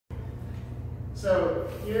So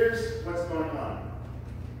here's what's going on.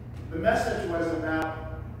 The message was about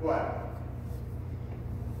what?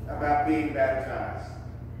 About being baptized.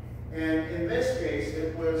 And in this case,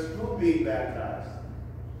 it was who being baptized?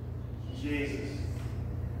 Jesus.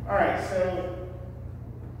 All right, so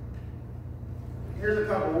here's a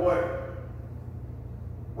cup of water.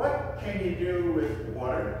 What can you do with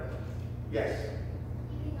water? Yes?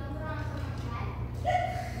 You can dump it on someone's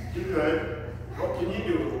head. You could. What can you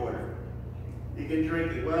do with water? You can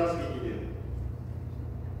drink it. What else can you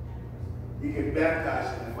do? You can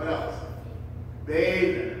baptize in it. What else?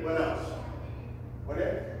 Bathe in it. What else? What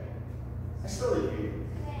else? I still didn't hear you.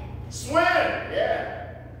 Swim!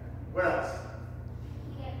 Yeah. What else?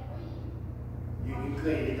 You get clean. You can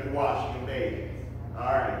clean, you can wash, you can bathe. All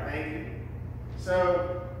right, thank you.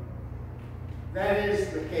 So, that is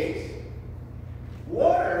the case.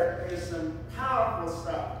 Water is some powerful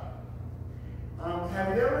stuff.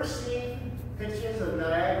 Have you ever seen pictures of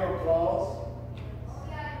Niagara Falls?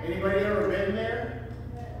 Anybody ever been there?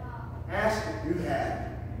 Ask if you have.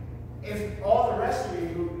 If all the rest of you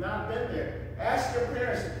who've not been there, ask your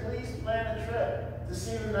parents to please plan a trip to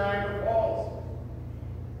see the Niagara Falls.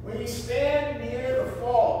 When you stand near the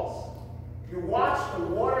falls, you watch the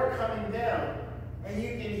water coming down, and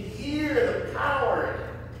you can hear the power in it.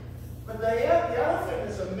 But the other thing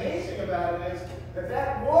that's amazing about it is that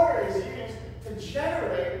that water is used to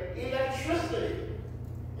generate electricity.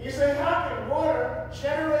 You say, how can water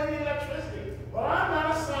generate electricity? Well, I'm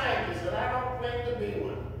not a scientist, and I don't claim to be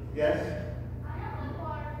one. Yes? I know what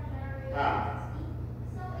water generates. How?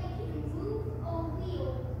 So it can move a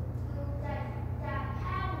wheel that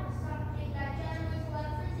powers something that generates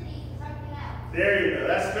electricity to something else. There you go.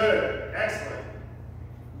 That's good. Excellent.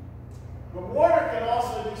 But water can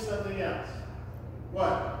also do something else.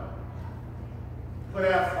 What? Put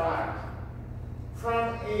out fires.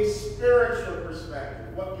 From a spiritual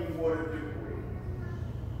perspective, what can water do for you?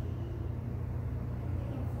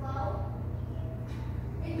 It can flow.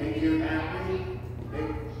 Make you happy?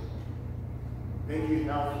 Make you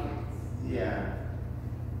healthy? Yeah.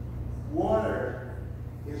 Water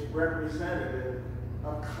is representative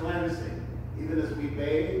of cleansing. Even as we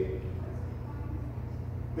bathe,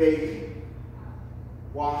 bathing,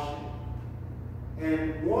 washing.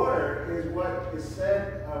 And water is what is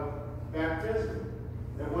said of baptism.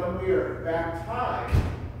 That when we are baptized,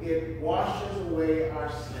 it washes away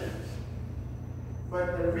our sins.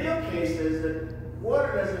 But the real case is that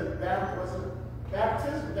water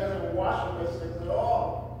baptism doesn't wash away sins at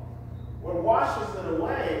all. What washes it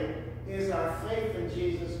away is our faith in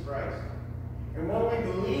Jesus Christ. And when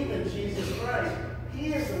we believe in Jesus Christ,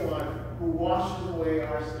 He is the one who washes away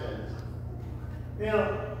our sins.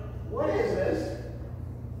 Now, what is this?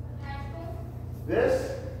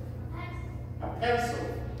 This? A pencil.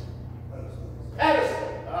 Pedestal.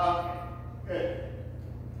 Okay, good.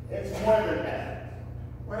 It's more than that.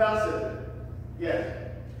 What else is it? Yes.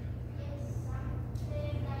 It's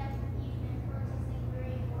something that you can put something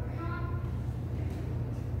very important on.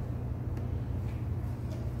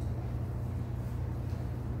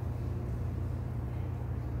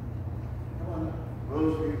 Come on.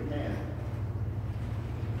 Rose where you can.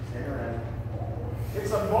 Stand around.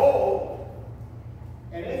 It's a bowl,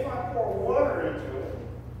 and if I pour water into it,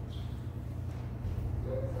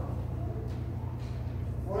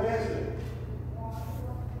 what is it?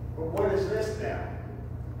 But what is this now?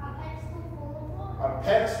 A pedestal full of water. A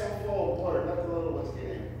pedestal full of water. Let the little ones get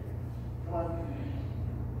in. Come on.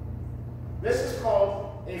 This is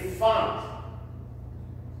called a font.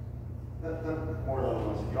 More little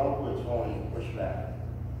ones. If y'all would only push back.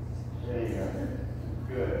 There you go.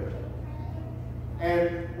 Good.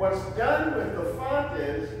 And what's done with the font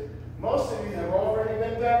is, most of you have already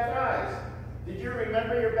been baptized. Did you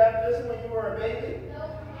remember your baptism when you were a baby?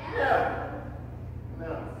 No.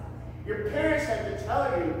 No. Your parents had to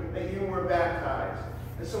tell you that you were baptized.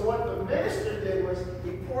 And so what the minister did was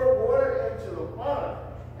he poured water into the font.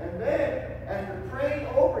 And then, after praying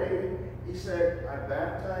over you, he said, I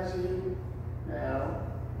baptize you now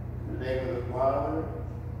in the name of the Father,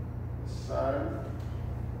 the Son,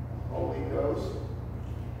 the Holy Ghost,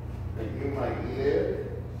 that you might live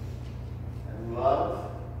and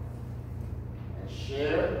love and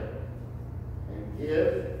share and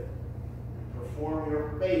give and perform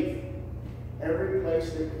your faith every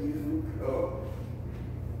place that you go.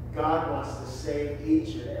 God wants to save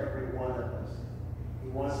each and every one of us. He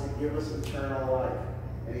wants to give us eternal life.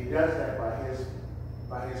 And He does that by his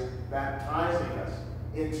baptizing us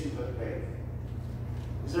into the faith.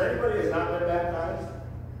 Is there anybody that's not been baptized?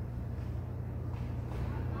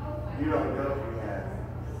 You don't know if you have.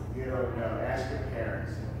 You don't know. Ask your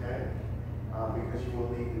parents, okay? because you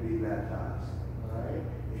will need to be baptized. All right?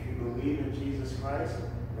 If you believe in Jesus Christ,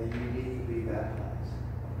 then you need to be baptized.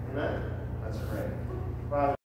 Amen? Let's pray. Father,